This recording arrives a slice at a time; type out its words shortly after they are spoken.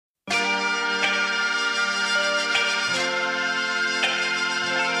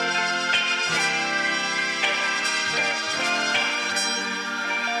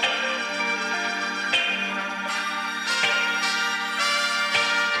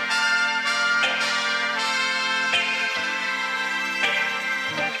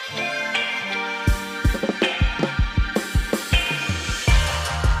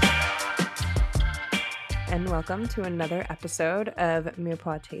welcome to another episode of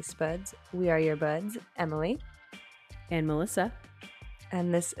Mirepoix Taste Buds. We are your buds, Emily and Melissa.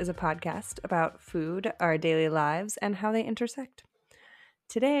 And this is a podcast about food, our daily lives, and how they intersect.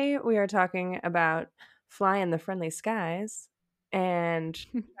 Today, we are talking about fly in the friendly skies and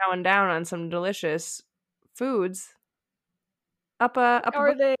chowing down on some delicious foods. Are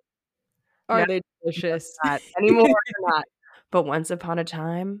they delicious? Not anymore, they're not. But once upon a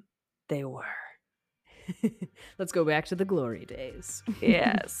time, they were. Let's go back to the glory days.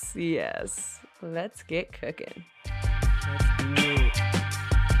 Yes. Let's get cooking.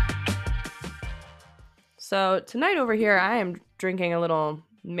 So tonight over here, I am drinking a little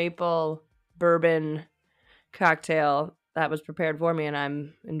maple bourbon cocktail that was prepared for me, and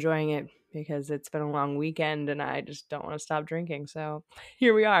I'm enjoying it because it's been a long weekend and I just don't want to stop drinking. So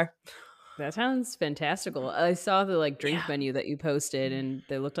here we are. That sounds fantastical. I saw the drink menu that you posted, and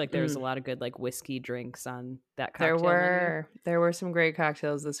they looked like there was a lot of good whiskey drinks on that cocktail. There were some great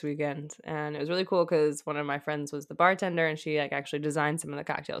cocktails this weekend, and it was really cool because one of my friends was the bartender, and she actually designed some of the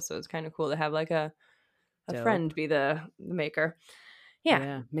cocktails. So it was kind of cool to have a friend be the maker.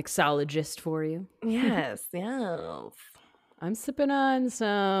 Yeah, mixologist for you. Yes. I'm sipping on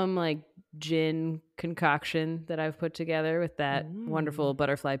some gin concoction that I've put together with that wonderful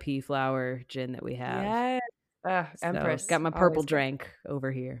butterfly pea flower gin that we have. Yes. Empress. Got my purple drink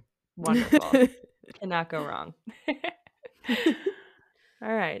over here. Wonderful. Cannot go wrong.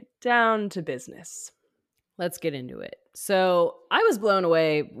 All right. Down to business. Let's get into it. So I was blown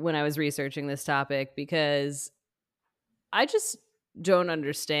away when I was researching this topic because I just don't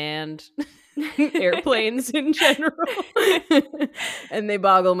understand airplanes in general. And they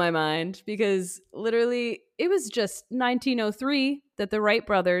boggle my mind because literally it was just 1903 that the Wright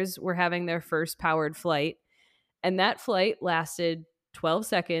brothers were having their first powered flight. And that flight lasted 12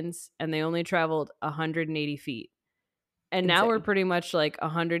 seconds and they only traveled 180 feet. And now we're pretty much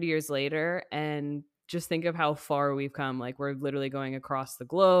 100 years later, and just think of how far we've come. We're literally going across the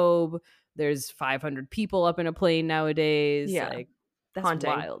globe. There's 500 people up in a plane nowadays. Yeah. That's haunting.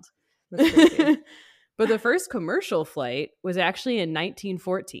 Wild. That's crazy. But the first commercial flight was actually in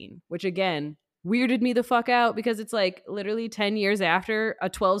 1914, which again weirded me the fuck out because it's literally 10 years after a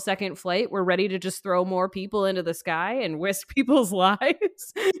 12-second flight, we're ready to just throw more people into the sky and risk people's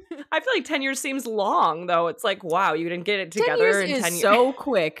lives. I feel 10 years seems long, though. It's wow, you didn't get it together 10 years. 10 years is so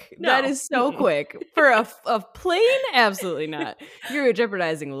quick. No. That is so quick. For a plane? Absolutely not. You're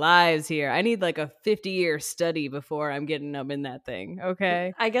jeopardizing lives here. I need a 50-year study before I'm getting up in that thing,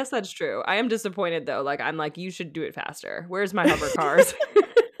 okay? I guess that's true. I am disappointed, though. I'm you should do it faster. Where's my hover cars?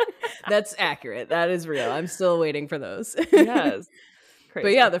 That's accurate. That is real. I'm still waiting for those. Yes. Crazy.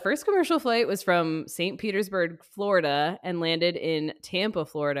 But yeah, the first commercial flight was from St. Petersburg, Florida, and landed in Tampa,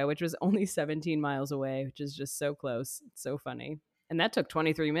 Florida, which was only 17 miles away, which is just so close. It's so funny. And that took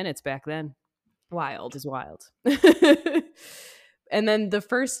 23 minutes back then. Wild. Is wild. And then the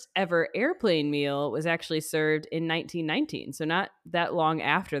first ever airplane meal was actually served in 1919, so not that long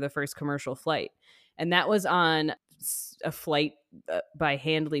after the first commercial flight. And that was on a flight by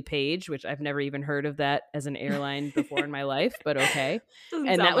Handley Page, which I've never even heard of that as an airline before in my life, but okay.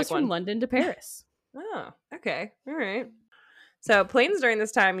 And that was from London to Paris. Oh, okay. All right. So planes during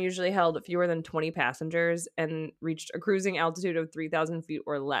this time usually held fewer than 20 passengers and reached a cruising altitude of 3,000 feet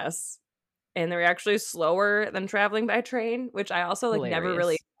or less. And they were actually slower than traveling by train, which I also never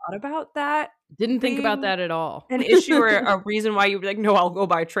really thought about that. Didn't think about that at all. An issue or a reason why you'd be no, I'll go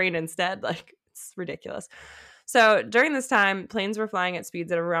by train instead. It's ridiculous. So during this time, planes were flying at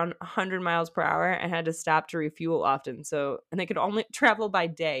speeds at around 100 miles per hour and had to stop to refuel often. And they could only travel by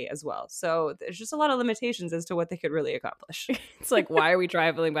day as well. So there's just a lot of limitations as to what they could really accomplish. It's why are we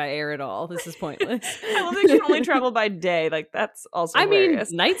traveling by air at all? This is pointless. I love they can only travel by day. That's also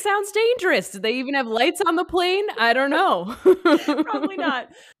hilarious. Night sounds dangerous. Did they even have lights on the plane? I don't know. Probably not.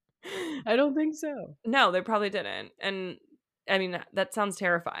 I don't think so. No, they probably didn't. And I mean, that sounds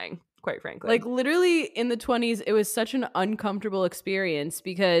terrifying. Quite frankly. Literally in the 1920s, it was such an uncomfortable experience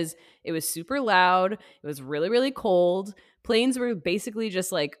because it was super loud. It was really, really cold. Planes were basically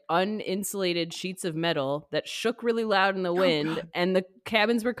just uninsulated sheets of metal that shook really loud in the wind, and the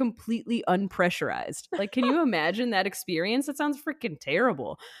cabins were completely unpressurized. Can you imagine that experience? That sounds freaking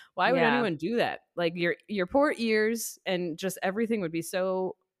terrible. Why would anyone do that? Your poor ears and just everything would be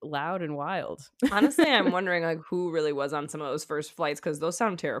so loud and wild. Honestly, I'm wondering who really was on some of those first flights because those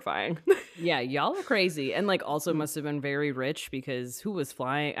sound terrifying. Yeah, y'all are crazy. And also must have been very rich because who was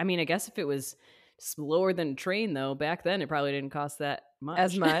flying? I mean, I guess if it was slower than a train though, back then it probably didn't cost that much.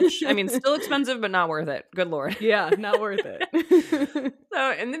 as much. I mean, still expensive, but not worth it. Good Lord. Yeah, not worth it.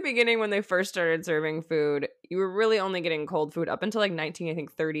 So in the beginning, when they first started serving food, you were really only getting cold food up until like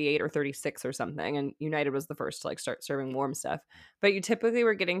 1938 or 36 or something. And United was the first to like start serving warm stuff. But you typically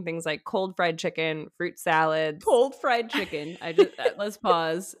were getting things like cold fried chicken, fruit salads. Cold fried chicken. I just let's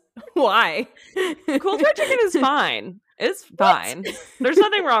pause. Why? Cold fried chicken is fine. It's fine. There's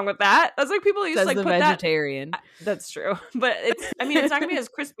nothing wrong with that. That's like people used Says to like the put vegetarian. That's true. But it's not gonna be as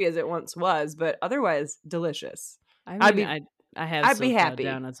crispy as it once was, but otherwise delicious. I I'd mean, be- I have I'd so be fell happy.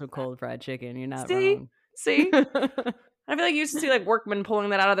 down on some cold fried chicken. You're not See? wrong. See? I feel like you used to see like workmen pulling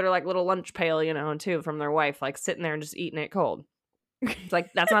that out of their like little lunch pail, too, from their wife, like sitting there and just eating it cold. It's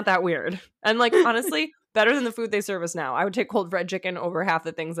like, that's not that weird. And like, honestly, better than the food they serve us now. I would take cold fried chicken over half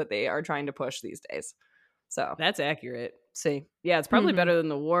the things that they are trying to push these days. So That's accurate. see. Yeah, it's probably Mhm. better than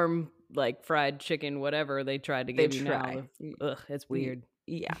the warm, like fried chicken, whatever they tried to They give you try. now. Ugh, it's weird.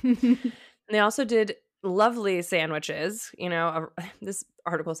 Yeah. And they also did lovely sandwiches. This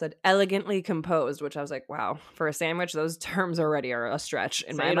article said elegantly composed, which I was like, wow, for a sandwich, those terms already are a stretch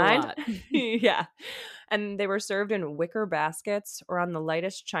in Say my it a mind. lot. Yeah. And they were served in wicker baskets or on the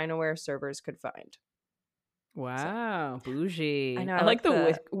lightest chinaware servers could find. Wow, bougie. I know, I I like like the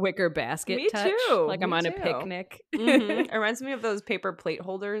the- wicker basket Me touch. too, Like I'm me on a too. picnic. Mhm. It reminds me of those paper plate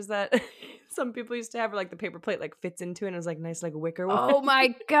holders that some people used to have, where like the paper plate like fits into it and it was like nice like wicker one. Oh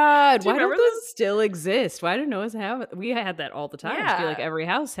my God. Do you Why don't remember those still exist? Why do Noah's have it? We had that all the time. I feel like Yeah. every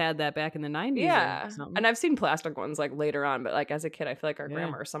house had that back in the 90s. Yeah. Or something. And I've seen plastic ones like later on, but like as a kid, I feel like our Yeah.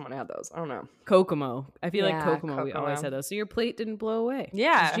 grandma or someone had those. I don't know. Kokomo. I feel like Yeah, Kokomo, we always Kokomo. had those. So your plate didn't blow away.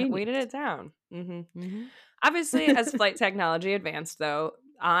 Yeah, It's weighted genius. it down. Mhm. Obviously, as flight technology advanced, though,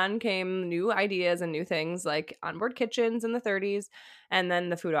 on came new ideas and new things like onboard kitchens in the 30s. And then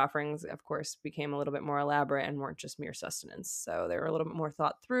the food offerings, of course, became a little bit more elaborate and weren't just mere sustenance. So they were a little bit more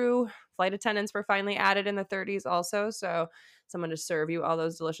thought through. Flight attendants were finally added in the 30s also. So someone to serve you all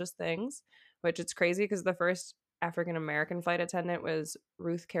those delicious things, which it's crazy because the first African-American flight attendant was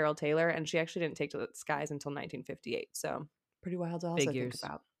Ruth Carroll Taylor, and she actually didn't take to the skies until 1958. So pretty wild to also Figures.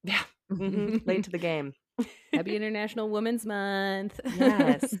 think about. Yeah. Late to the game. Happy International Women's Month.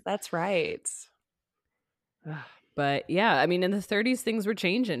 Yes, that's right. But yeah, I mean, in the 30s, things were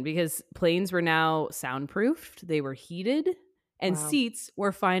changing because planes were now soundproofed, they were heated, and Wow. seats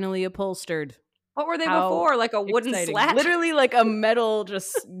were finally upholstered. What were they How before? Like a wooden Exciting. slat? Literally like a metal,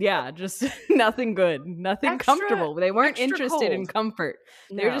 just nothing good, nothing Extra- comfortable. They weren't extra interested in cold. comfort.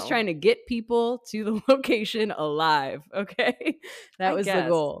 They were just No. trying to get people to the location alive. Okay. That I was the guess.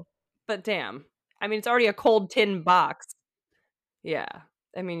 goal. But damn. I mean, it's already a cold tin box. Yeah.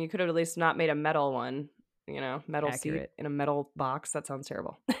 I mean, you could have at least not made a metal one, metal seat Accurate. in a metal box. That sounds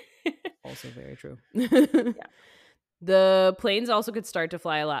terrible. Also very true. The planes also could start to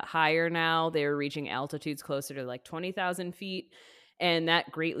fly a lot higher now. They were reaching altitudes closer to like 20,000 feet. And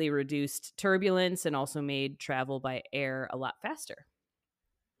that greatly reduced turbulence and also made travel by air a lot faster.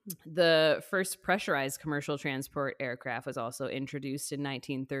 The first pressurized commercial transport aircraft was also introduced in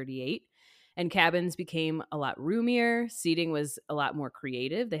 1938. And cabins became a lot roomier. Seating was a lot more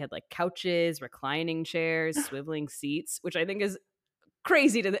creative. They had like couches, reclining chairs, swiveling seats, which I think is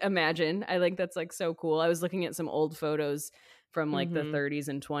crazy to imagine. I think that's like so cool. I was looking at some old photos from like the Mhm. 30s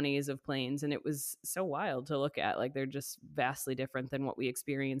and 20s of planes, and it was so wild to look at. Like they're just vastly different than what we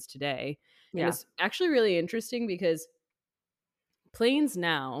experience today. And Yeah. it's actually really interesting because planes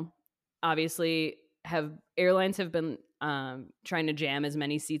now obviously airlines have been trying to jam as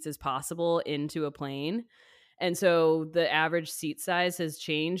many seats as possible into a plane. And so the average seat size has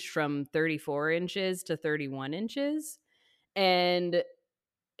changed from 34 inches to 31 inches. And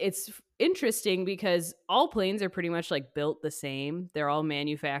it's interesting because all planes are pretty much like built the same. They're all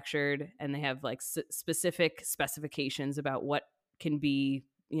manufactured and they have like specific specifications about what can be,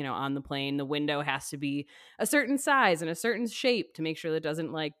 on the plane. The window has to be a certain size and a certain shape to make sure that it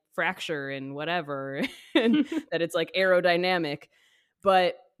doesn't like fracture and whatever, and that it's like aerodynamic.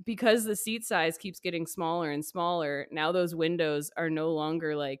 But because the seat size keeps getting smaller and smaller, now those windows are no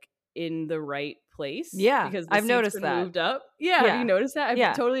longer like in the right place. Yeah, because the I've seat's noticed been that. moved up. Yeah, have Yeah. you noticed that? I've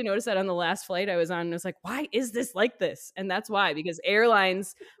Yeah. totally noticed that on the last flight I was on. And I was like, why is this like this? And that's why, because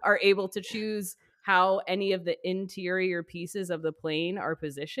airlines are able to choose how any of the interior pieces of the plane are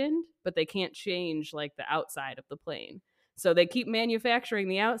positioned, but they can't change like the outside of the plane. So they keep manufacturing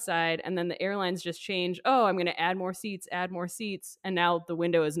the outside, and then the airlines just change, oh, I'm going to add more seats, and now the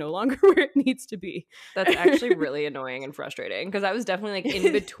window is no longer where it needs to be. That's actually really annoying and frustrating because I was definitely like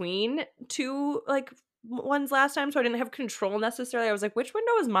in between two like ones last time, so I didn't have control necessarily. I was like, which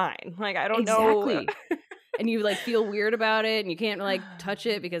window is mine? Like, I don't know. Exactly. and you like feel weird about it, and you can't like touch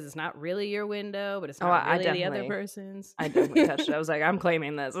it because it's not really your window, but it's Oh, not I really the other definitely person's. I definitely touched it. I was like, I'm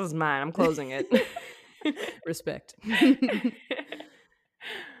claiming this. This is mine. I'm closing it. Respect.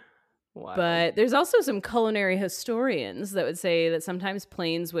 Wild. But there's also some culinary historians that would say that sometimes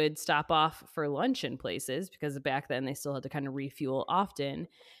planes would stop off for lunch in places because back then they still had to kind of refuel often.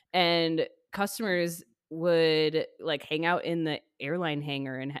 And customers would like hang out in the airline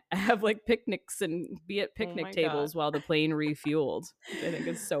hangar and have like picnics and be at picnic my tables God. while the plane refueled, which I think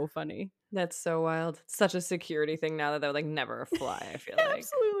is so funny. That's so wild. It's such a security thing now that they're like never fly, I feel like.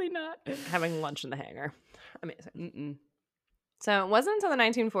 Absolutely not. Having lunch in the hangar. Amazing. Mm-mm. So it wasn't until the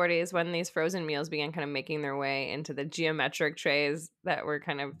 1940s when these frozen meals began kind of making their way into the geometric trays that we're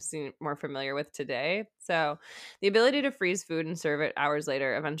kind of more familiar with today. So the ability to freeze food and serve it hours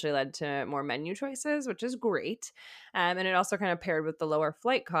later eventually led to more menu choices, which is great. And it also kind of paired with the lower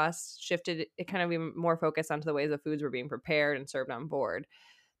flight costs, shifted it kind of even more focused onto the ways that foods were being prepared and served on board.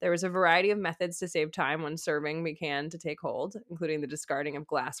 There was a variety of methods to save time when serving began to take hold, including the discarding of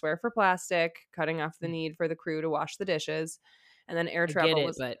glassware for plastic, cutting off the need for the crew to wash the dishes. And then air I travel get it,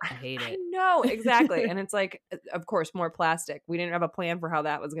 was but I hate it. I know, exactly. And it's like, of course, more plastic. We didn't have a plan for how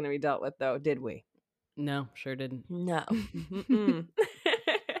that was going to be dealt with, though, did we? No, sure didn't. No. Mm-mm.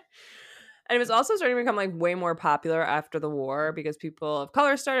 And it was also starting to become like way more popular after the war because people of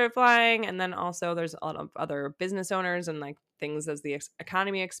color started flying. And then also there's a lot of other business owners and like things as the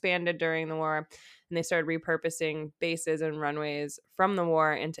economy expanded during the war. And they started repurposing bases and runways from the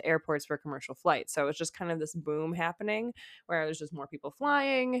war into airports for commercial flights. So it was just kind of this boom happening where there's just more people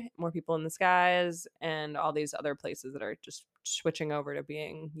flying, more people in the skies, and all these other places that are just switching over to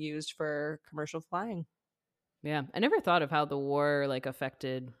being used for commercial flying. Yeah, I never thought of how the war like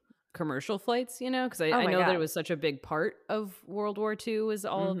affected commercial flights, you know, because I my know that it God. was such a big part of World War II was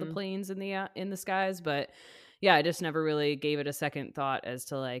all of the planes in the skies, but yeah, I just never really gave it a second thought as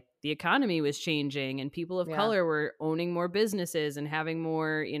to like the economy was changing and people of Yeah. color were owning more businesses and having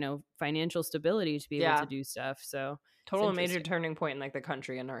more, you know, financial stability to be able Yeah. to do stuff. So Total major turning point in like the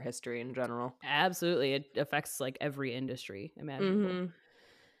country and our history in general. absolutely, it affects like every industry imaginable. Mm-hmm.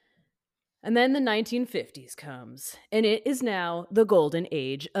 And then the 1950s comes, and it is now the golden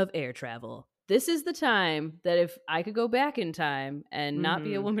age of air travel. This is the time that if I could go back in time and not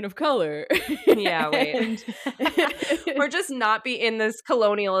be a woman of color. Yeah, wait. Or just not be in this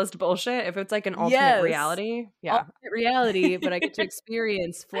colonialist bullshit if it's like an alternate reality. Yeah. Alternate reality, but I get to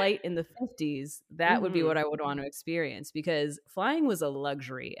experience flight in the 50s. That would be what I would want to experience because flying was a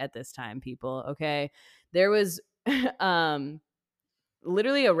luxury at this time, people. Okay. There was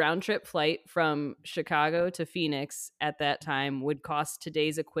literally a round trip flight from Chicago to Phoenix at that time would cost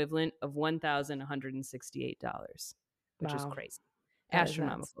today's equivalent of $1,168, which is Wow. crazy. That is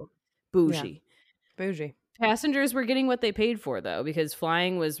Astronomical. Bougie. Bougie. Passengers were getting what they paid for, though, because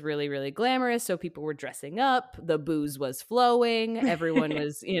flying was really, really glamorous. So people were dressing up. The booze was flowing. Everyone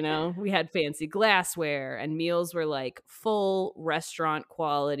was, you know, we had fancy glassware and meals were like full restaurant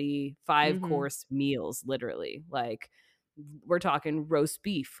quality 5-course meals, literally. Like, we're talking roast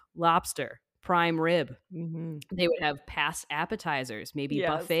beef, lobster, prime rib. They would have past appetizers, maybe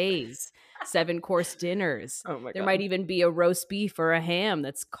buffets, 7-course dinners. Oh my There God. might even be a roast beef or a ham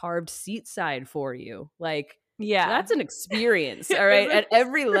that's carved seat side for you. Like, Yeah. that's an experience, all right, at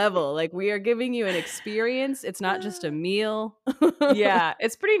every level. Like, we are giving you an experience. It's not just a meal. Yeah.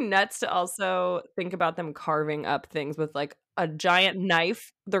 It's pretty nuts to also think about them carving up things with like a giant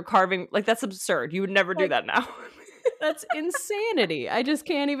knife. They're carving, like, that's absurd. You would never do that now. That's insanity. I just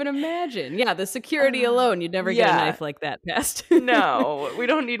can't even imagine. Yeah, the security alone, you'd never get a knife like that past. No, we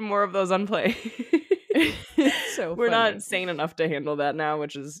don't need more of those on play. So we're funny. not sane enough to handle that now,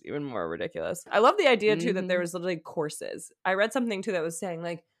 which is even more ridiculous. I love the idea too that there was literally courses. I read something too that was saying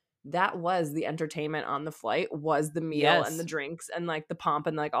like that was the entertainment on the flight was the meal and the drinks and like the pomp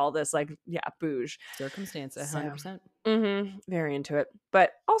and like all this like bouge circumstance 100%. Very into it.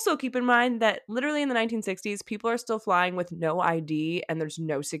 But also keep in mind that literally in the 1960s people are still flying with no ID and there's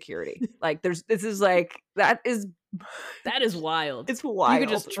no security. Like that is wild. It's wild. You could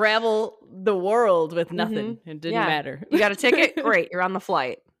just travel the world with nothing. It didn't matter. You got a ticket? Great. You're on the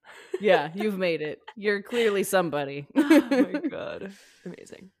flight. Yeah, you've made it. You're clearly somebody. Oh my God.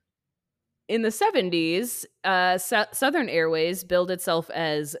 Amazing. In the 70s, Southern Airways billed itself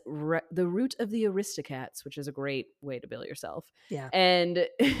as the route of the Aristocats, which is a great way to bill yourself. Yeah. And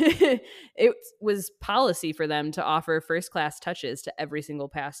it was policy for them to offer first-class touches to every single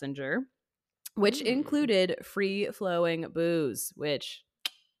passenger, which included free-flowing booze, which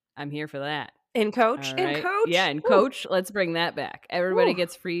I'm here for that. In coach? Right. In coach? Yeah, in coach. Let's bring that back. Everybody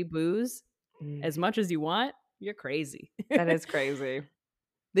gets free booze. as much as you want, you're crazy. That is crazy.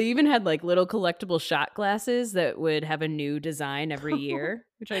 They even had like little collectible shot glasses that would have a new design every year,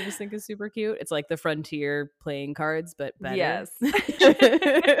 which I just think is super cute. It's like the Frontier playing cards, but better. Yes.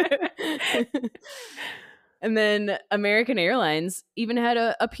 And then American Airlines even had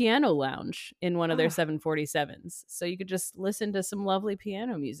a piano lounge in one of their Oh. 747s. So you could just listen to some lovely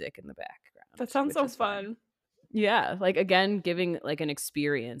piano music in the background. That sounds which so is fun. fun. Yeah, like again, giving like an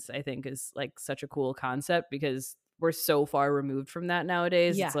experience, I think is like such a cool concept because we're so far removed from that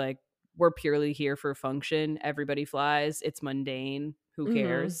nowadays. Yeah. It's like we're purely here for function. Everybody flies. It's mundane. Who Mhm.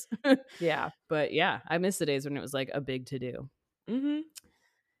 cares? Yeah. But yeah, I miss the days when it was like a big to do. Mm-hmm.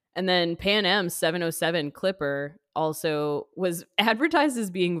 And then Pan Am's 707 Clipper also was advertised as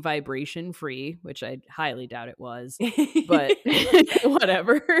being vibration free, which I highly doubt it was, but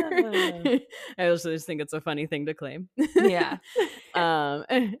whatever. I also just think it's a funny thing to claim. Yeah.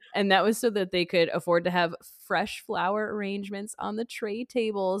 And that was so that they could afford to have fresh flower arrangements on the tray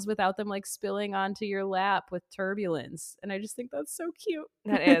tables without them like spilling onto your lap with turbulence. And I just think that's so cute.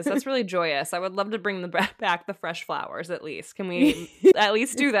 That's really joyous. I would love to bring back the fresh flowers at least. Can we at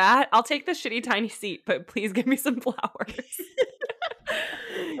least do that? I'll take the shitty tiny seat, but please give me some flowers.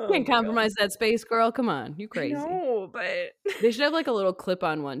 Can't compromise that space, girl. Come on, you crazy. No, but They should have like a little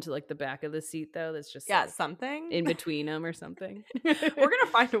clip-on one to like the back of the seat though. That's just yeah, like, something in between them or something. We're gonna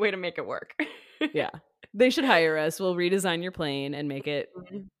find a way to make it work. Yeah, they should hire us. We'll redesign your plane and make it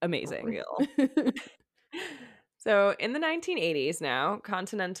amazing. Real. So in the 1980s now,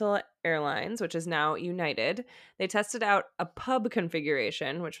 Continental Airlines, which is now United, they tested out a pub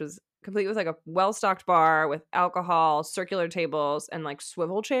configuration, which was complete with like a well-stocked bar with alcohol, circular tables, and like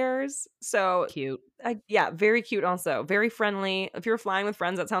swivel chairs. So Cute. yeah, very cute also. Very friendly. If you're flying with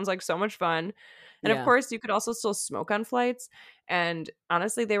friends, that sounds like so much fun. And Yeah. of course, you could also still smoke on flights. And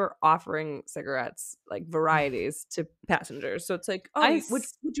honestly, they were offering cigarettes, like varieties, to passengers. So it's like, oh,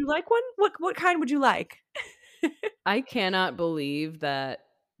 would you like one? What kind would you like? I cannot believe that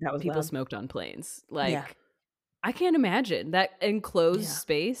was people loud. smoked on planes. Like, Yeah. I can't imagine that enclosed Yeah.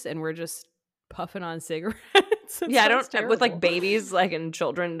 space and we're just puffing on cigarettes. Yeah, I sounds don't with like terrible. babies, like and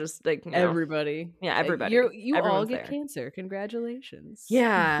children, just like everybody. Yeah, everybody. You all Everyone's get there. cancer. Congratulations.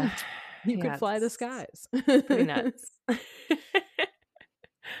 Yeah, You Yeah, could fly the it's skies. pretty nuts.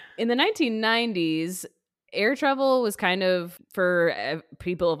 In the 1990s, air travel was kind of for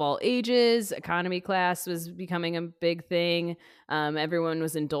people of all ages. Economy class was becoming a big thing. Everyone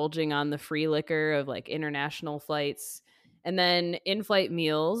was indulging on the free liquor of like international flights. And then in-flight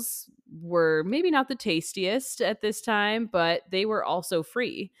meals were maybe not the tastiest at this time, but they were also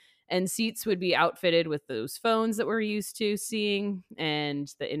free. And seats would be outfitted with those phones that we're used to seeing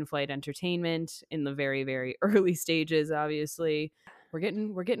and the in-flight entertainment in the very, very early stages, obviously. We're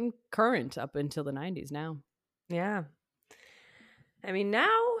getting current up until the 90s now. Yeah. I mean,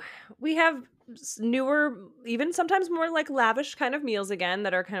 now we have newer, even sometimes more like lavish kind of meals again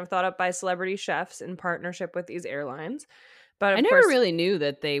that are kind of thought up by celebrity chefs in partnership with these airlines. But I never really knew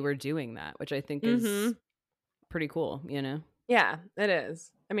that they were doing that, which I think is pretty cool, you know? Yeah, it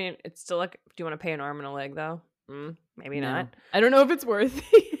is. I mean, it's still like, do you want to pay an arm and a leg though? Maybe not. I don't know if it's worth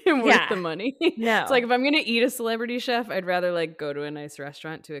the money. No. It's like if I'm going to eat a celebrity chef, I'd rather like go to a nice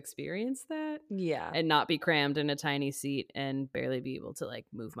restaurant to experience that. Yeah. And not be crammed in a tiny seat and barely be able to like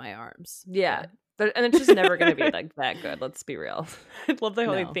move my arms. Yeah. And it's just never going to be like that good. Let's be real. I'd love to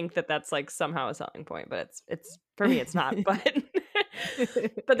only think that that's like somehow a selling point, but it's for me, it's not.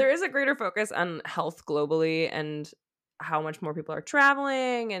 But there is a greater focus on health globally and how much more people are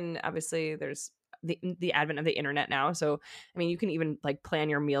traveling. And obviously there's the advent of the internet now. So, I mean, you can even like plan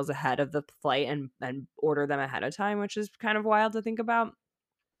your meals ahead of the flight and order them ahead of time, which is kind of wild to think about.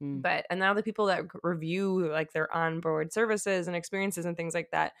 But and now the people that review like their onboard services and experiences and things like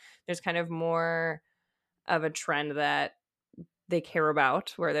that, there's kind of more of a trend that they care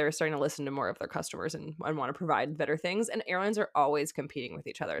about where they're starting to listen to more of their customers and want to provide better things. And airlines are always competing with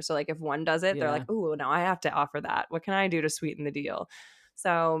each other. So like if one does it, they're like, oh, now I have to offer that. What can I do to sweeten the deal?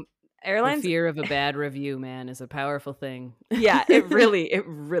 So airlines, the fear of a bad review, man, is a powerful thing. Yeah, it really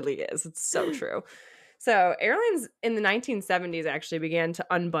is. It's so true. So airlines in the 1970s actually began to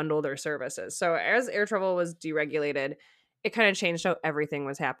unbundle their services. So as air travel was deregulated, it kind of changed how everything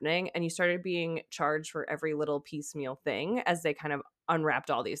was happening. And you started being charged for every little piecemeal thing as they kind of unwrapped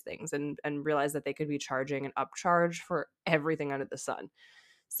all these things and realized that they could be charging an upcharge for everything under the sun.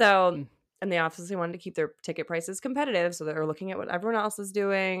 So, and they obviously wanted to keep their ticket prices competitive. So they were looking at what everyone else is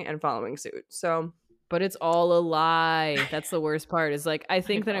doing and following suit. So But it's all a lie. That's the worst part. Is like, I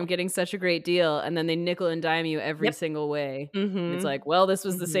think that I'm know. getting such a great deal, and then they nickel and dime you every Yep. single way. And it's Mhm. like, well, this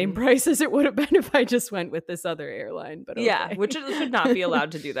was the same Mhm. price as it would have been if I just went with this other airline, but Yeah, okay. which it should not be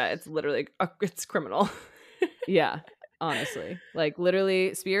allowed to do that. It's literally it's criminal. Yeah, honestly. Like,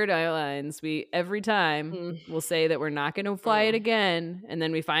 literally, Spirit Airlines, we every time Mm, will say that we're not gonna fly it mm. again, and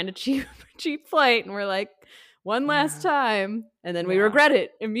then we find a cheap cheap flight, and we're like, "One last Yeah. time," and then we Yeah. regret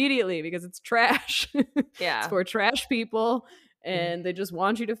it immediately because it's trash. It's Yeah. for trash people, Mm. and they just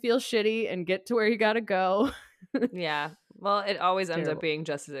want you to feel shitty and get to where you gotta go. Yeah. Well, it always ends up Terrible. being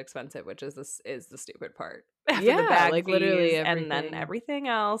just as expensive, which is the stupid part. After the Yeah, bag like, literally fees and then everything. everything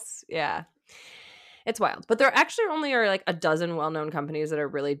else. Yeah. It's wild. But there actually only are like a dozen well-known companies that are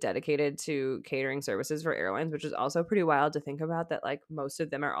really dedicated to catering services for airlines, which is also pretty wild to think about that like most of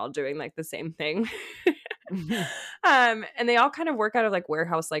them are all doing like the same thing. And they all kind of work out of like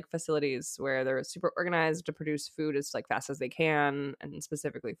warehouse like facilities where they're super organized to produce food as like fast as they can and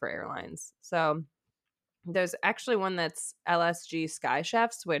specifically for airlines. So there's actually one that's LSG Sky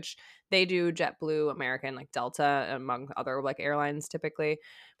Chefs, which they do JetBlue, American, like Delta, among other like airlines typically.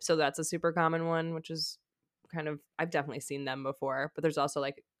 So that's a super common one, which is kind of I've definitely seen them before. But there's also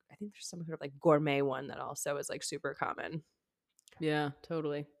like I think there's some sort of like gourmet one that also is like super common. Yeah,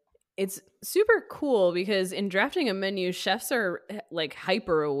 totally. It's super cool because in drafting a menu, chefs are like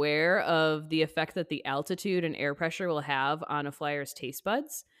hyper aware of the effect that the altitude and air pressure will have on a flyer's taste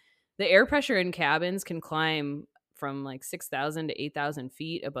buds. The air pressure in cabins can climb from like 6,000 to 8,000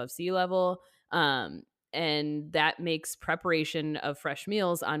 feet above sea level. Um, and that makes preparation of fresh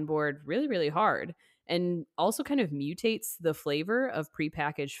meals on board really, really hard and also kind of mutates the flavor of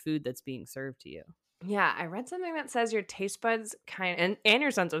prepackaged food that's being served to you. Yeah, I read something that says your taste buds and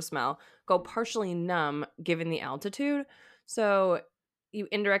your sense of smell go partially numb given the altitude. So you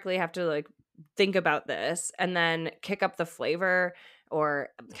indirectly have to like think about this and then kick up the flavor or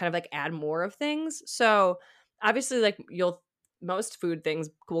kind of like add more of things. So obviously like you'll most food things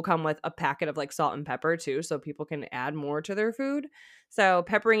will come with a packet of like salt and pepper too so people can add more to their food. So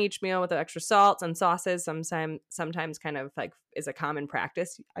peppering each meal with extra salts and sauces sometimes kind of like is a common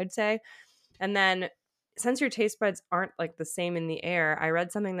practice, I'd say. And then since your taste buds aren't like the same in the air, I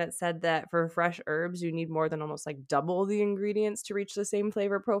read something that said that for fresh herbs, you need more than almost like double the ingredients to reach the same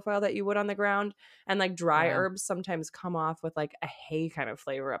flavor profile that you would on the ground. And like dry Wow. herbs sometimes come off with like a hay kind of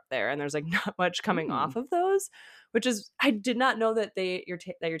flavor up there, and there's like not much coming Hmm. off of those, which is I did not know that your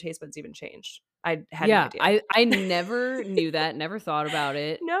taste buds even changed. I had no Yeah, idea. I never knew that, never thought about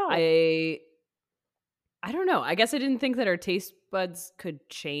it. No. I don't know. I guess I didn't think that our taste buds could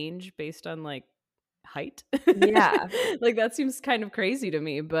change based on like height. Yeah. Like that seems kind of crazy to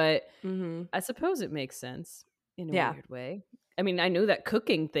me, but Mhm. I suppose it makes sense in a Yeah. weird way. I mean, I knew that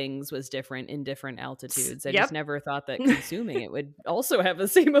cooking things was different in different altitudes. I just Yep. never thought that consuming it would also have the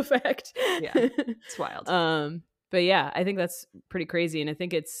same effect. Yeah. It's wild. But yeah, I think that's pretty crazy, and I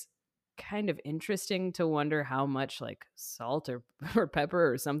think it's kind of interesting to wonder how much like salt or or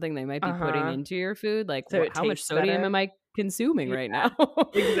pepper or something they might be putting Uh-huh. into your food. Like, So it how much tastes sodium better. am I consuming right Yeah,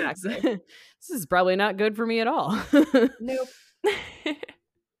 now? exactly. This is probably not good for me at all. Nope.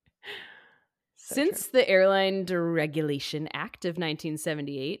 So true. Since the Airline Deregulation Act of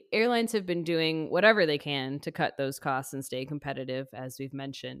 1978, airlines have been doing whatever they can to cut those costs and stay competitive, as we've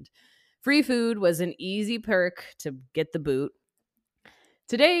mentioned. Free food was an easy perk to get the boot.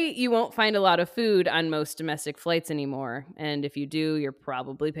 Today, you won't find a lot of food on most domestic flights anymore, and if you do, you're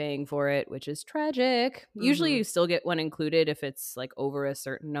probably paying for it, which is tragic. Usually, Mhm. you still get one included if it's like over a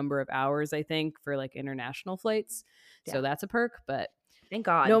certain number of hours, I think, for like international flights. So Yeah. that's a perk, but Thank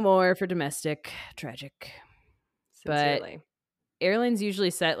God. no more for domestic. Tragic. But Sincerely. airlines usually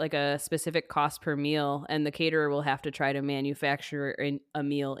set like a specific cost per meal, and the caterer will have to try to manufacture a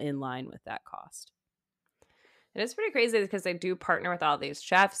meal in line with that cost. It is pretty crazy because they do partner with all these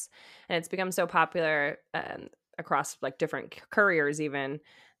chefs, and it's become so popular across like different couriers even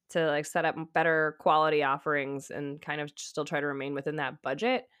to like set up better quality offerings and kind of still try to remain within that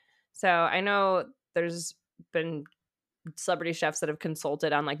budget. So I know there's been celebrity chefs that have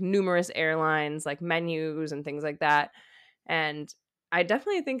consulted on like numerous airlines, like menus and things like that. And I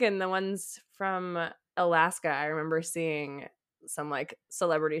definitely think in the ones from Alaska, I remember seeing some like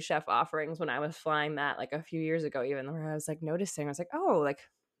celebrity chef offerings when I was flying that like a few years ago, even where I was like noticing, I was like, oh, like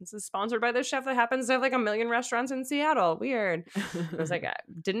this is sponsored by this chef that happens to have like a million restaurants in Seattle. Weird. I was like, I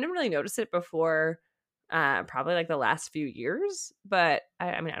didn't really notice it before probably like the last few years, but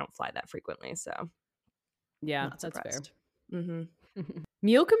I mean, I don't fly that frequently, so I'm Yeah, not that's fair. surprised. Mm-hmm.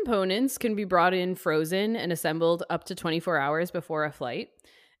 Meal components can be brought in frozen and assembled up to 24 hours before a flight.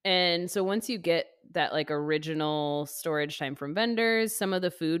 And so once you get that like original storage time from vendors, some of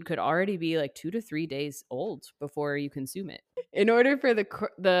the food could already be like 2 to 3 days old before you consume it. In order for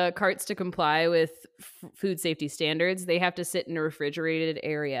the carts to comply with food safety standards, they have to sit in a refrigerated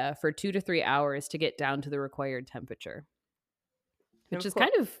area for 2 to 3 hours to get down to the required temperature, which is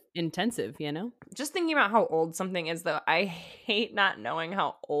kind of intensive, you know? Just thinking about how old something is, though, I hate not knowing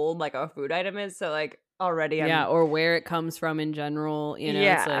how old like a food item is. So like already, or where it comes from in general. You know,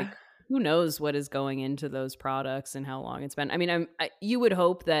 it's like, who knows what is going into those products and how long it's been. I mean, you would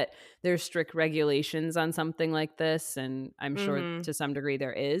hope that there's strict regulations on something like this, and I'm sure to some degree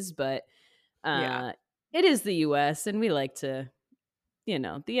there is, but it is the US, and we like to, you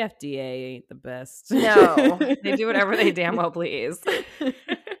know, the FDA ain't the best. No, they do whatever they damn well please.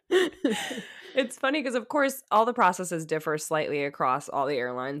 It's funny because, of course, all the processes differ slightly across all the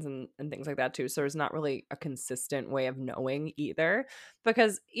airlines and things like that, too. So there's not really a consistent way of knowing either.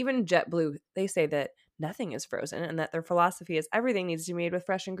 Because even JetBlue, they say that nothing is frozen and that their philosophy is everything needs to be made with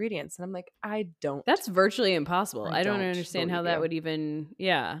fresh ingredients. And I'm like, I don't. That's virtually impossible. I don't understand how that would even,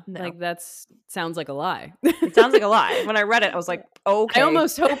 like sounds like a lie. It sounds like a lie. When I read it, I was like, okay. I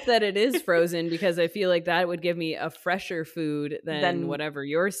almost hope that it is frozen because I feel like that would give me a fresher food than whatever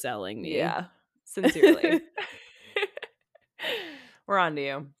you're selling me. Yeah. Sincerely. We're on to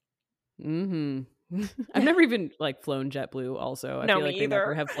you. I've never even like flown JetBlue also. I feel like they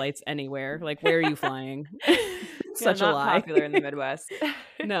never have flights anywhere. Like, where are you flying? Such a lie. Popular in the Midwest.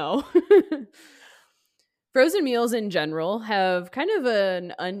 No. Frozen meals in general have kind of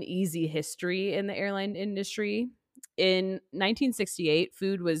an uneasy history in the airline industry. In 1968,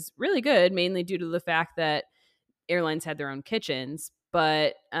 food was really good, mainly due to the fact that airlines had their own kitchens.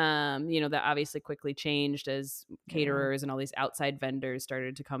 But, that obviously quickly changed as caterers and all these outside vendors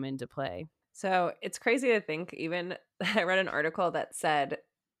started to come into play. So it's crazy to think, even I read an article that said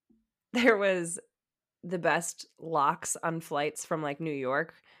there was the best lox on flights from like New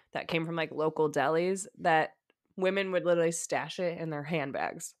York that came from like local delis that women would literally stash it in their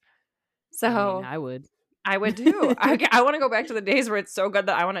handbags. So I would. I would too. I want to go back to the days where it's so good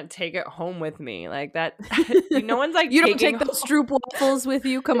that I want to take it home with me. Like that. No one's like, you don't take the Stroop waffles with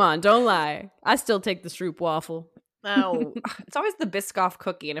you? Come on, don't lie. I still take the Stroop waffle. No, it's always the Biscoff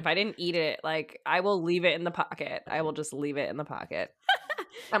cookie. And if I didn't eat it, like I will leave it in the pocket. I will just leave it in the pocket.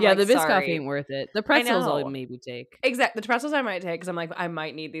 The Biscoff ain't worth it. The pretzels I'll maybe take. Exactly. The pretzels I might take because I'm like, I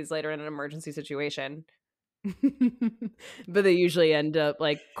might need these later in an emergency situation. But they usually end up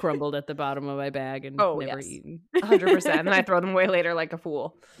like crumbled at the bottom of my bag and never eaten. 100%. And I throw them away later like a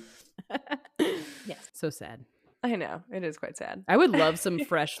fool. Yes. So sad. I know. It is quite sad. I would love some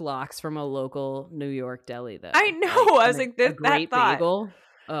fresh lox from a local New York deli though. I know. I was like, this great that bagel.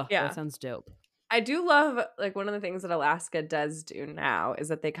 Oh, yeah. That sounds dope. I do love, like, one of the things that Alaska does do now is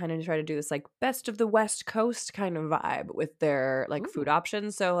that they kind of try to do this, like, best of the West Coast kind of vibe with their, like, food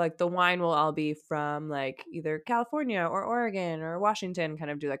options. So, like, the wine will all be from, like, either California or Oregon or Washington,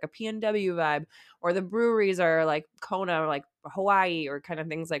 kind of do, like, a PNW vibe. Or the breweries are, like, Kona or, like, Hawaii or kind of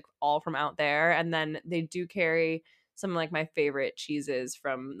things, like, all from out there. And then they do carry some like my favorite cheeses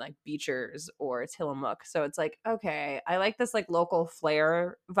from like Beecher's or Tillamook. So it's like, okay, I like this like local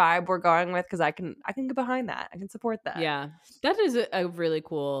flair vibe we're going with because I can get behind that. I can support that. Yeah. That is a really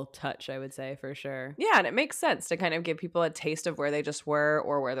cool touch, I would say, for sure. Yeah, and it makes sense to kind of give people a taste of where they just were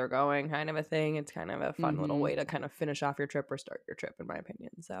or where they're going, kind of a thing. It's kind of a fun little way to kind of finish off your trip or start your trip, in my opinion.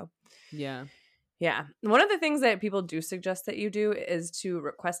 So yeah. Yeah. One of the things that people do suggest that you do is to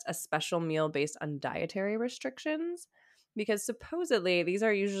request a special meal based on dietary restrictions, because supposedly these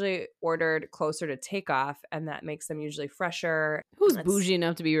are usually ordered closer to takeoff and that makes them usually fresher. Who's bougie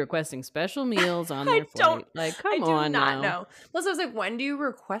enough to be requesting special meals on their flight? Like, come on. I do not know. Plus, I was like, when do you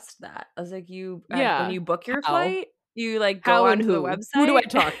request that? I was like, when you book your flight, you like go onto the website. Who do I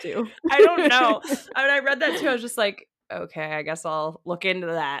talk to? I don't know. I mean, I read that too. I was just like, okay, I guess I'll look into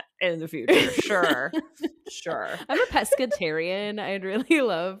that in the future. Sure. I'm a pescatarian. I'd really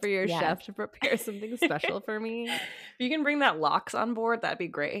love for your chef to prepare something special for me. If you can bring that lox on board, that'd be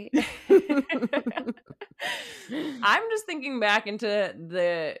great. I'm just thinking back into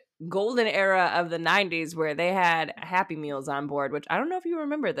the golden era of the 90s where they had Happy Meals on board, which I don't know if you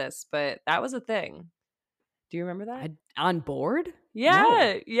remember this, but that was a thing. Do you remember that? On board? Yeah.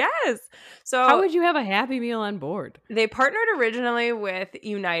 No. Yes. So how would you have a Happy Meal on board? They partnered originally with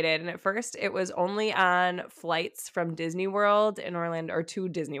United, and at first it was only on flights from Disney World in Orlando, or to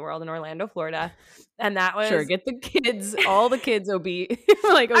Disney World in Orlando, Florida. And that was sure, get the kids, all the kids obese.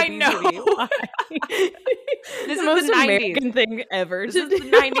 Like I know. This is the most American thing ever. This is the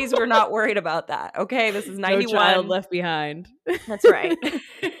 90s. We're not worried about that. Okay, this is 91. No child left behind. That's right.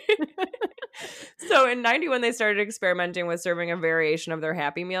 So in 91, they started experimenting with serving a variation of their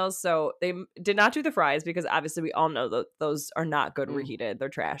Happy Meals. So they did not do the fries because obviously we all know that those are not good Mm. reheated. They're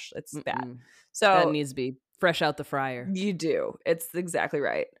trash. It's bad. Mm-mm. That So needs to be fresh out the fryer. you do. It's exactly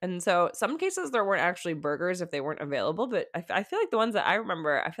right. And so some cases there weren't actually burgers if they weren't available. But I feel like the ones that I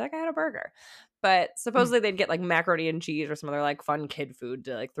remember, I feel like I had a burger. But supposedly they'd get like macaroni and cheese or some other like fun kid food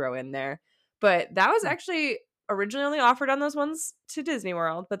to like throw in there. But that was actually originally only offered on those ones to Disney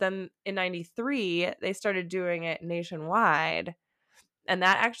World, but then in 93 they started doing it nationwide, and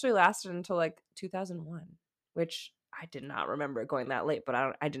that actually lasted until like 2001, which I did not remember it going that late, but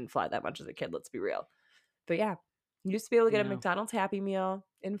I didn't fly that much as a kid, let's be real. But yeah, you used to be able to get a No. McDonald's Happy Meal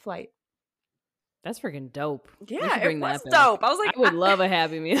in flight. That's freaking dope. We Yeah, should bring it was that back. dope. I was like, I would love a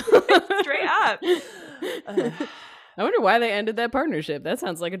Happy Meal. straight up. I wonder why they ended that partnership. That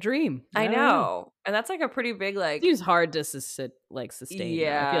sounds like a dream. I don't know. And that's like a pretty big like Seems hard to sustain. Though.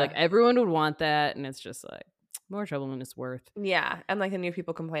 I feel like Yeah. everyone would want that, and it's just like more trouble than it's worth. Yeah, and like then you have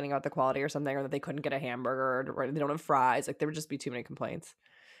people complaining about the quality or something, or that they couldn't get a hamburger, or they don't have fries. Like there would just be too many complaints.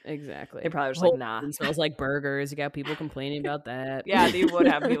 Exactly. They probably were just Whole like, nah. Foods smells like burgers. You got people complaining about that. Yeah, you would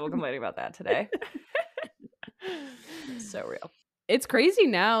have people complaining about that today. So real. It's crazy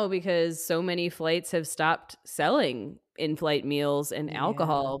now because so many flights have stopped selling in-flight meals and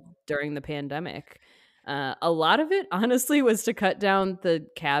alcohol during the pandemic. A lot of it, honestly, was to cut down the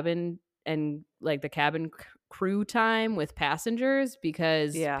cabin and like the cabin crew time with passengers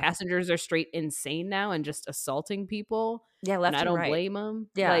because passengers are straight insane now and just assaulting people. Yeah, And left I and don't right. blame them.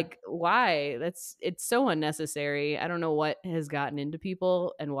 Yeah. Like, why? It's so unnecessary. I don't know what has gotten into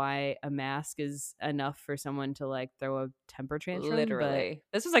people and why a mask is enough for someone to like throw a temper tantrum. Literally.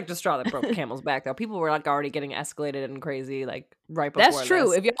 This is like the straw that broke the camel's back, though. People were like already getting escalated and crazy, like right before That's true.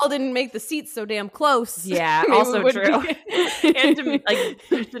 this. If y'all didn't make the seats so damn close. Yeah, maybe we also wouldn't true. be- And to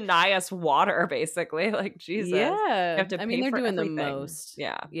like deny us water, basically. Like, Jesus. Yeah. You have to I mean, pay they're for doing everything. the most.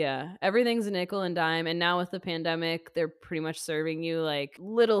 Yeah. Yeah. Everything's a nickel and dime. And now with the pandemic, they're pretty much serving you like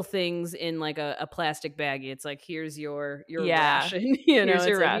little things in like a plastic baggie. It's like, here's your ration. You know, Here's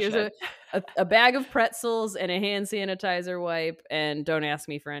your like, ration. Here's a bag of pretzels and a hand sanitizer wipe, and don't ask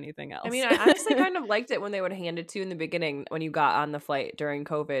me for anything else. I mean, I honestly kind of liked it when they would hand it to you in the beginning when you got on the flight during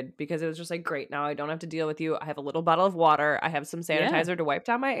COVID, because it was just like, great, now I don't have to deal with you. I have a little bottle of water. I have some sanitizer to wipe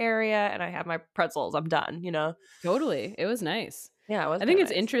down my area, and I have my pretzels. I'm done, you know? Totally. It was nice. Yeah, it was I think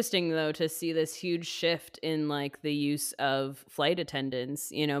it's nice. interesting though to see this huge shift in like the use of flight attendants.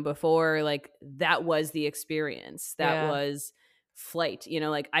 You know, before like that was the experience. That was flight. You know,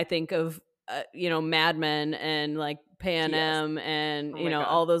 like I think of Mad Men and like Pan Am and Oh my God.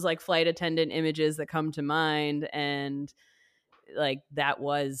 all those like flight attendant images that come to mind, and like that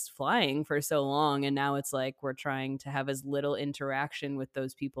was flying for so long, and now it's like we're trying to have as little interaction with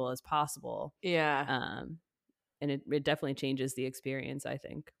those people as possible. Yeah. And it definitely changes the experience, I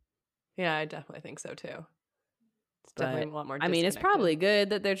think. Yeah, I definitely think so too. It's definitely a lot more I mean, it's disconnected. probably good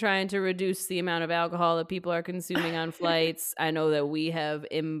that they're trying to reduce the amount of alcohol that people are consuming on flights. I know that we have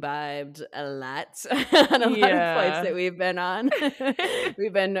imbibed a lot on a lot of flights that we've been on.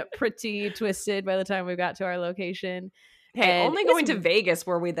 We've been pretty twisted by the time we got to our location. Hey, And only going to Vegas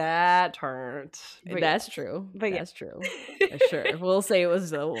were we that turned. That's true. But That's true. Sure. We'll say it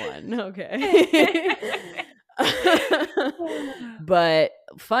was the one. Okay. But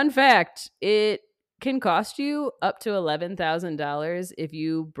fun fact, it can cost you up to $11,000 if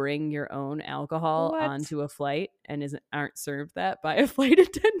you bring your own alcohol onto a flight and aren't served that by a flight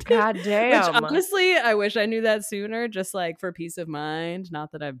attendant. God damn. Which honestly, I wish I knew that sooner, just like for peace of mind.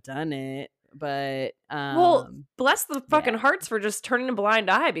 Not that I've done it, but well, bless the fucking hearts for just turning a blind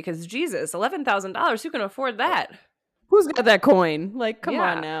eye, because Jesus, $11,000, who can afford that? Who's got that coin? Like, come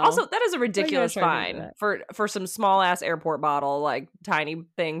on now. Also, that is a ridiculous fine for some small ass airport bottle, like tiny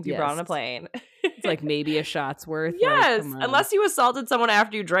things you brought on a plane. It's like maybe a shot's worth. Yes, like, unless you assaulted someone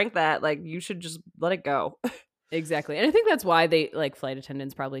after you drank that, like you should just let it go. Exactly. And I think that's why they like flight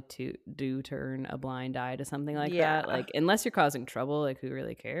attendants probably do turn a blind eye to something like that. Like, unless you're causing trouble, like who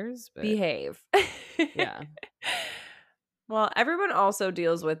really cares? But, behave. Yeah. Well, everyone also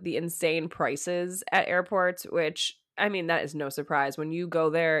deals with the insane prices at airports, which, I mean, that is no surprise. When you go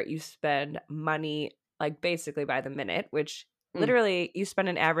there, you spend money like basically by the minute, which literally you spend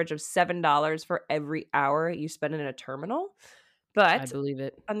an average of $7 for every hour you spend in a terminal. But I believe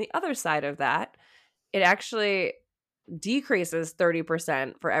it. On the other side of that, it actually decreases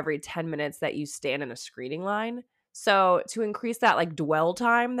 30% for every 10 minutes that you stand in a screening line. So to increase that like dwell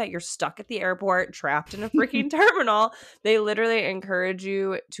time that you're stuck at the airport, trapped in a freaking terminal, they literally encourage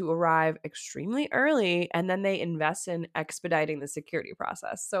you to arrive extremely early, and then they invest in expediting the security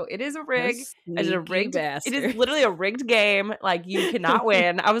process. So it is a rig. Those It is a sneaky rigged. It is bastards. literally a rigged game. Like you cannot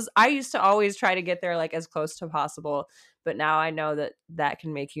win. I used to always try to get there like as close to possible, but now I know that that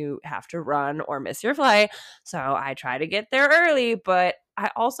can make you have to run or miss your flight. So I try to get there early, but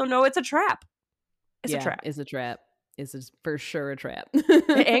I also know it's a trap. It's a trap. It's a trap. It's for sure a trap.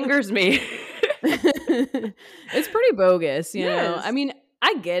 It angers me. It's pretty bogus, you know? Yes. I mean,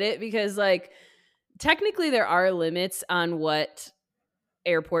 I get it because, like, technically there are limits on what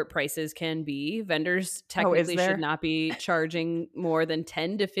airport prices can be. Vendors technically there? should not be charging more than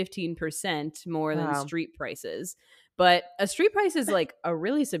 10 to 15% more than Wow. street prices. But a street price is like a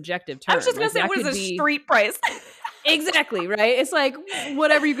really subjective term. I was just going to say, that what is could a be- street price? Exactly, right? It's like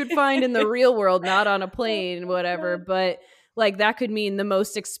whatever you could find in the real world, not on a plane, whatever. But like that could mean the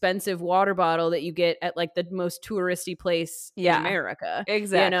most expensive water bottle that you get at like the most touristy place in America.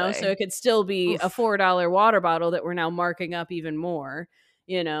 Exactly. You know, so it could still be a $4 water bottle that we're now marking up even more,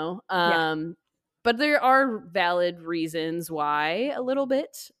 you know? But there are valid reasons why a little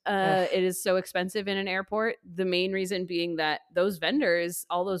bit it is so expensive in an airport. The main reason being that those vendors,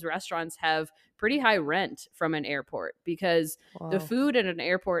 all those restaurants have pretty high rent from an airport because the food at an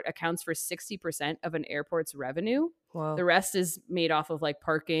airport accounts for 60% of an airport's revenue. Wow. The rest is made off of like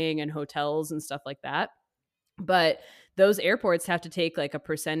parking and hotels and stuff like that. But those airports have to take like a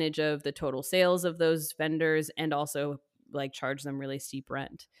percentage of the total sales of those vendors and also like charge them really steep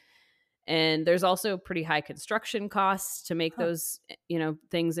rent. And there's also pretty high construction costs to make those, you know,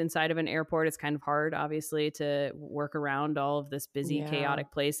 things inside of an airport. It's kind of hard, obviously, to work around all of this busy,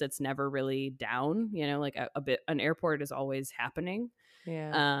 chaotic place that's never really down. You know, like an airport is always happening.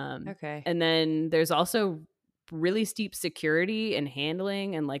 Yeah. Okay. And then there's also really steep security and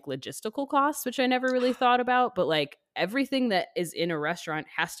handling and like logistical costs, which I never really thought about. But like everything that is in a restaurant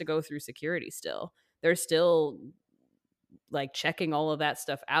has to go through security still. They're still like checking all of that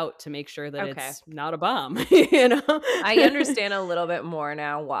stuff out to make sure that it's not a bomb, you know? I understand a little bit more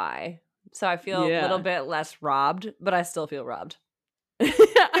now why. So I feel a little bit less robbed, but I still feel robbed.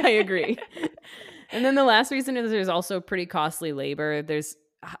 I agree. And then the last reason is there's also pretty costly labor. There's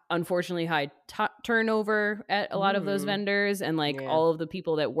unfortunately high turnover at a lot of those vendors, and like all of the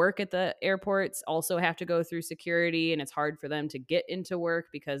people that work at the airports also have to go through security, and it's hard for them to get into work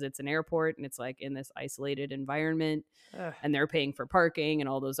because it's an airport and it's like in this isolated environment. And they're paying for parking and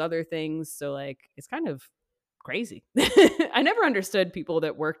all those other things. So like it's kind of crazy. I never understood people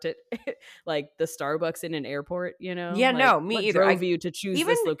that worked at like the Starbucks in an airport, you know? Yeah, like, no, me what either. Drove you to choose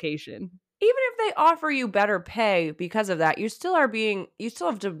this location. Even if they offer you better pay because of that, you still have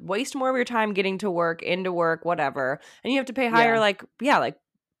to waste more of your time getting to work, into work, whatever. And you have to pay higher, like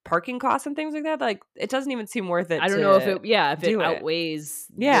parking costs and things like that. Like it doesn't even seem worth it. I don't know if it outweighs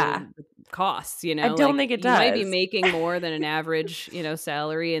the costs, you know? I don't think it does. You might be making more than an average, you know,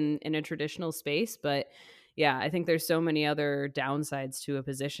 salary in a traditional space, but yeah, I think there's so many other downsides to a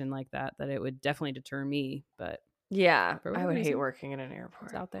position like that it would definitely deter me. But yeah, I would hate working in an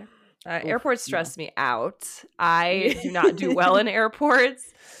airport. It's out there. Airports stress me out. I do not do well in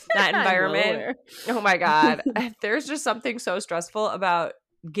airports. That environment. Oh my God. There's just something so stressful about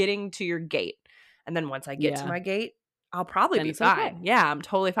getting to your gate. And then once I get to my gate, I'll probably be fine. Okay. Yeah, I'm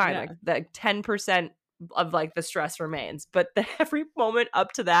totally fine. Like the 10% of like the stress remains. But every moment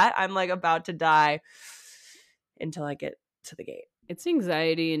up to that, I'm like about to die until I get to the gate. It's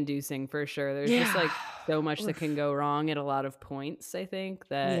anxiety inducing for sure. There's just like so much that can go wrong at a lot of points, I think,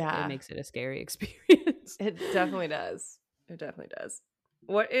 that it makes it a scary experience. It definitely does. It definitely does.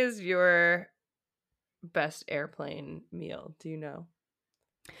 What is your best airplane meal? Do you know?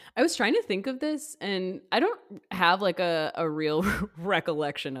 I was trying to think of this and I don't have like a real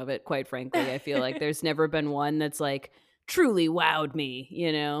recollection of it, quite frankly. I feel like there's never been one that's like truly wowed me,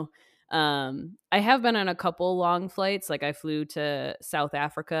 you know? I have been on a couple long flights. Like I flew to South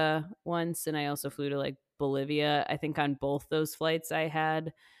Africa once and I also flew to like Bolivia. I think on both those flights I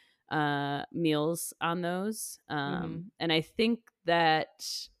had meals on those. And I think that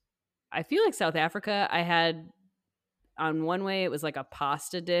I feel like South Africa I had on one way it was like a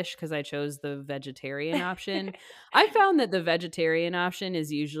pasta dish because I chose the vegetarian option. I found that the vegetarian option is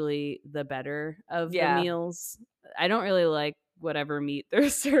usually the better of the meals. I don't really like whatever meat they're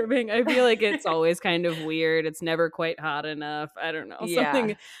serving. I feel like it's always kind of weird. It's never quite hot enough. I don't know.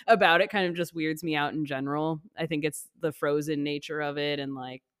 Something about it kind of just weirds me out in general. I think it's the frozen nature of it and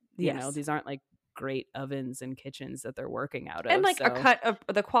like, you know, these aren't like great ovens and kitchens that they're working out of. And like so. a cut of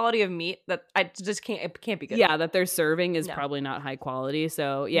the quality of meat that I just can't, it can't be good. Yeah, that they're serving is No. probably not high quality.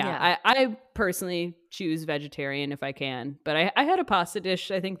 So yeah. I personally choose vegetarian if I can. But I had a pasta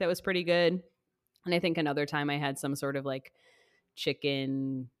dish, I think, that was pretty good. And I think another time I had some sort of like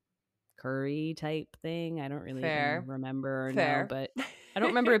chicken curry type thing. I don't really even remember or know, but I don't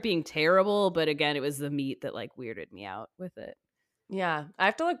remember it being terrible. But again, it was the meat that like weirded me out with it. Yeah, I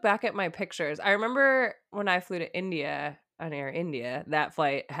have to look back at my pictures. I remember when I flew to India on Air India, that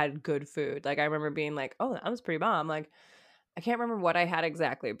flight had good food. Like I remember being like, "Oh, that was pretty bomb." Like I can't remember what I had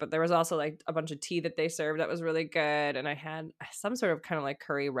exactly, but there was also like a bunch of tea that they served that was really good, and I had some sort of kind of like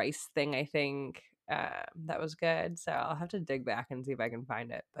curry rice thing, I think, that was good. So I'll have to dig back and see if I can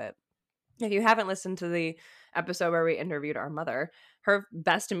find it. But if you haven't listened to the episode where we interviewed our mother, her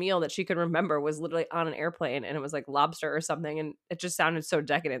best meal that she could remember was literally on an airplane, and it was like lobster or something, and it just sounded so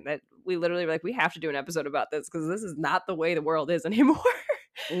decadent that we literally were like, we have to do an episode about this because this is not the way the world is anymore.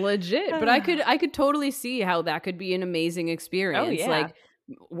 Legit. But I could totally see how that could be an amazing experience. Oh, yeah. Like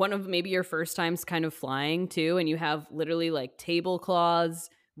one of maybe your first times kind of flying too, and you have literally like tablecloths,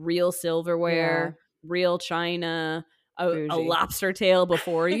 real silverware, real china, a lobster tail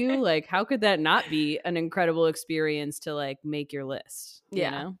before you. Like how could that not be an incredible experience to like make your list? You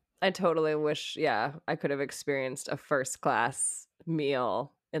know? I totally wish I could have experienced a first class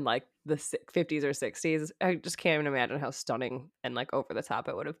meal in like the 50s or 60s. I just can't even imagine how stunning and like over the top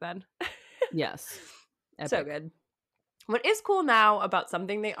it would have been. Yes. Epic. So good. What is cool now about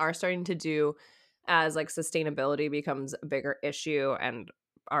something they are starting to do as like sustainability becomes a bigger issue and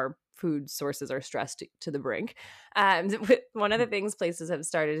our food sources are stressed to the brink. One of the things places have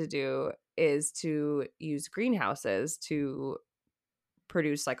started to do is to use greenhouses to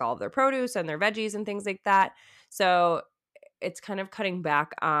produce like all of their produce and their veggies and things like that. So it's kind of cutting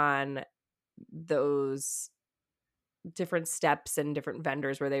back on those different steps and different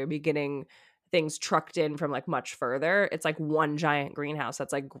vendors where they would be getting things trucked in from like much further. It's like one giant greenhouse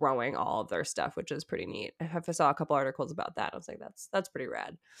that's like growing all of their stuff, which is pretty neat. I saw a couple articles about that. I was like, that's pretty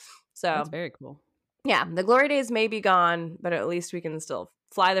rad. So that's very cool. Yeah, the glory days may be gone, but at least we can still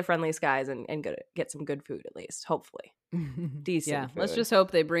fly the friendly skies and get some good food at least, hopefully. Decent food. Let's just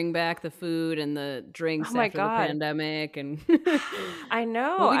hope they bring back the food and the drinks after the pandemic. And I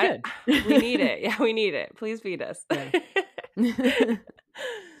know. We'll be good. We need it. Yeah, we need it. Please feed us. Yeah.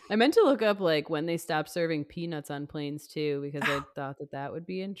 I meant to look up like when they stopped serving peanuts on planes too, because I thought that would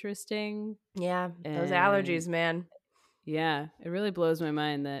be interesting. Yeah, those allergies, man. Yeah, it really blows my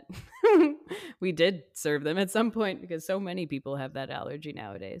mind that we did serve them at some point because so many people have that allergy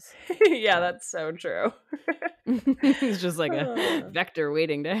nowadays. Yeah, that's so true. It's just like a vector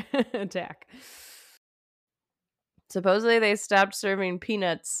waiting to attack. Supposedly they stopped serving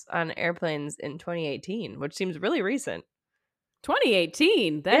peanuts on airplanes in 2018, which seems really recent.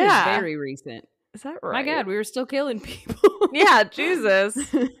 2018? That is very recent. Is that right? My God, we were still killing people. Yeah, Jesus.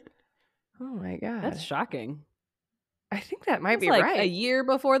 Oh my God. That's shocking. I think that might be like right. A year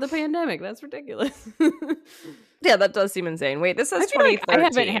before the pandemic. That's ridiculous. Yeah, that does seem insane. Wait, this says 2013. Like I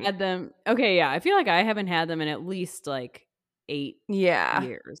haven't had them. Okay, yeah. I feel like I haven't had them in at least like 8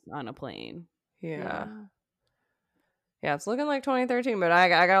 years on a plane. Yeah, it's looking like 2013, but I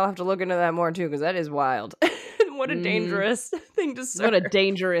gotta have to look into that more too because that is wild. What a dangerous thing to serve. What a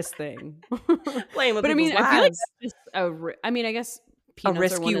dangerous thing. Playing with but I mean, lives. I feel like that's just I guess a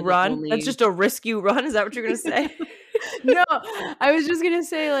risky run. That's just a risky run. Is that what you're gonna say? No, I was just gonna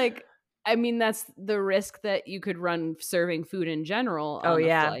say like, I mean, that's the risk that you could run serving food in general. On a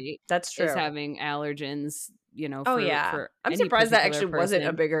flight, that's true. Is having allergens. You know. I'm surprised that actually wasn't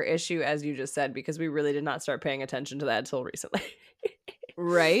a bigger issue as you just said because we really did not start paying attention to that until recently.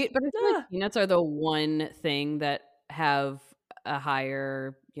 Right, but I feel like peanuts are the one thing that have a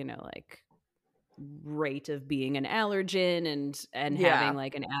higher, like rate of being an allergen and having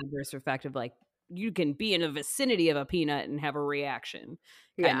like an adverse effect of like you can be in a vicinity of a peanut and have a reaction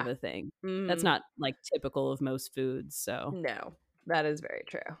kind of a thing. That's not like typical of most foods. So no, that is very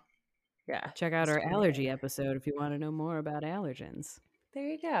true. Yeah, check out our allergy episode if you want to know more about allergens. There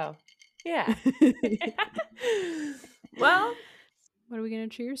you go. Yeah. Well, what are we going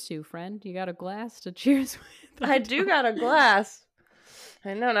to cheers to, friend? You got a glass to cheers with? I do got a glass.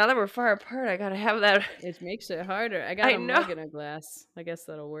 I know. Now that we're far apart, I got to have that. It makes it harder. I got a mug and a glass. I guess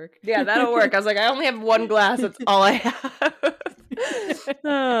that'll work. Yeah, that'll work. I was like, I only have one glass. That's all I have.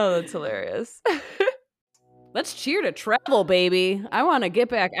 Oh, that's hilarious. Let's cheer to travel, baby. I want to get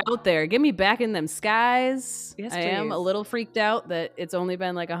back out there. Get me back in them skies. Yes, I am a little freaked out that it's only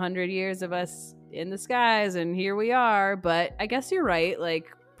been like 100 years of us in the skies and here we are. But I guess you're right. Like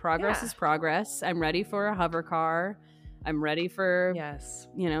progress is progress. I'm ready for a hover car. I'm ready for, Yes.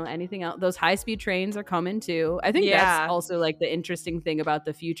 anything else. Those high-speed trains are coming too. I think that's also like the interesting thing about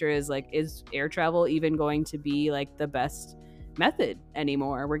the future is like, is air travel even going to be like the best method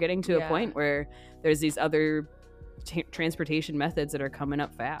anymore? We're getting to a point where there's these other transportation methods that are coming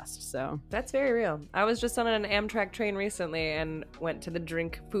up fast. So that's very real. I was just on an Amtrak train recently and went to the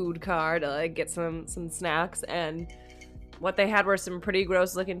drink food car to like get some snacks, and what they had were some pretty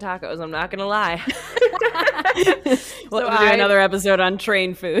gross looking tacos. I'm not gonna lie. We'll do another episode on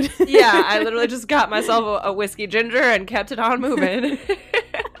train food. Yeah, I literally just got myself a whiskey ginger and kept it on moving.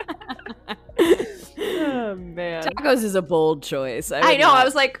 Oh man, tacos is a bold choice. I know. I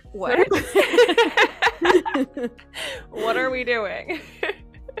was like, what? What are we doing?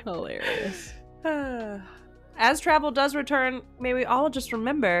 Hilarious. As travel does return, may we all just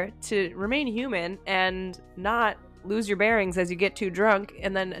remember to remain human and not lose your bearings as you get too drunk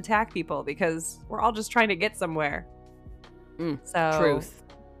and then attack people, because we're all just trying to get somewhere. So truth.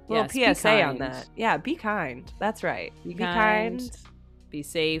 Little PSA on that. Yeah, be kind. That's right. Be kind. Be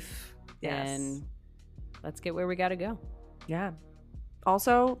safe. Yes. And let's get where we gotta go. Yeah.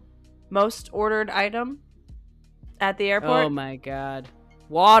 Also, most ordered item at the airport. Oh my god.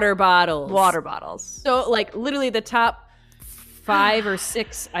 Water bottles. Water bottles. So like literally the top 5 or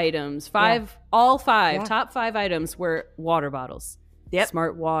 6 items. Top 5 items were water bottles. Yep.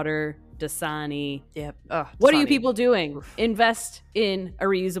 Smart Water, Dasani. Yep. What are you people doing? Invest in a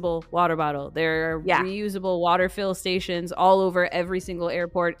reusable water bottle. There are reusable water fill stations all over every single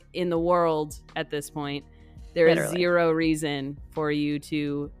airport in the world at this point. There is zero reason for you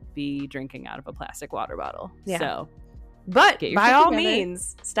to be drinking out of a plastic water bottle. Yeah. So, but by all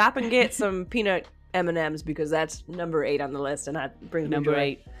means, stop and get some peanut M&Ms, because that's number 8 on the list, and that brings number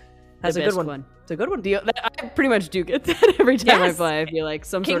 8. That's a good one. It's a good one. I pretty much do get that every time I fly. I feel like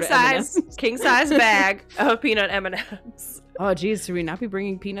some sort of king size bag of peanut M&Ms. Oh, geez, should we not be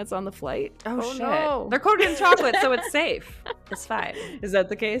bringing peanuts on the flight? Oh shit! No. They're coated in chocolate, so it's safe. It's fine. Is that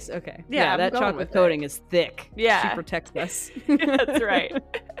the case? Okay. Yeah, that chocolate coating is thick. Yeah, she protects us. That's right.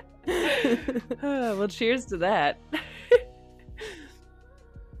 Well, cheers to that.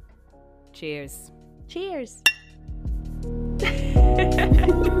 Cheers. Cheers. I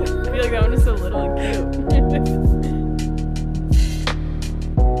feel like that one is so little and cute.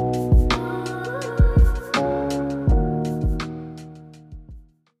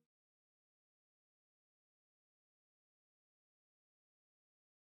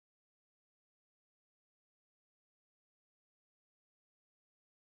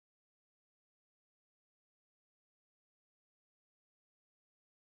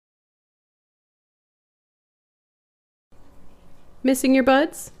 Missing your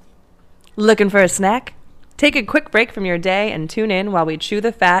buds? Looking for a snack? Take a quick break from your day and tune in while we chew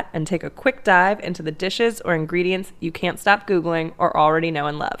the fat and take a quick dive into the dishes or ingredients you can't stop Googling or already know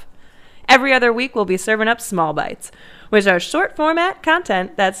and love. Every other week, we'll be serving up Small Bites, which are short format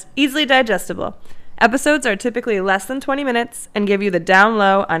content that's easily digestible. Episodes are typically less than 20 minutes and give you the down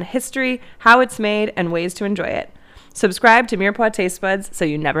low on history, how it's made, and ways to enjoy it. Subscribe to Mirepoix Taste Buds so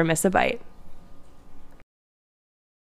you never miss a bite.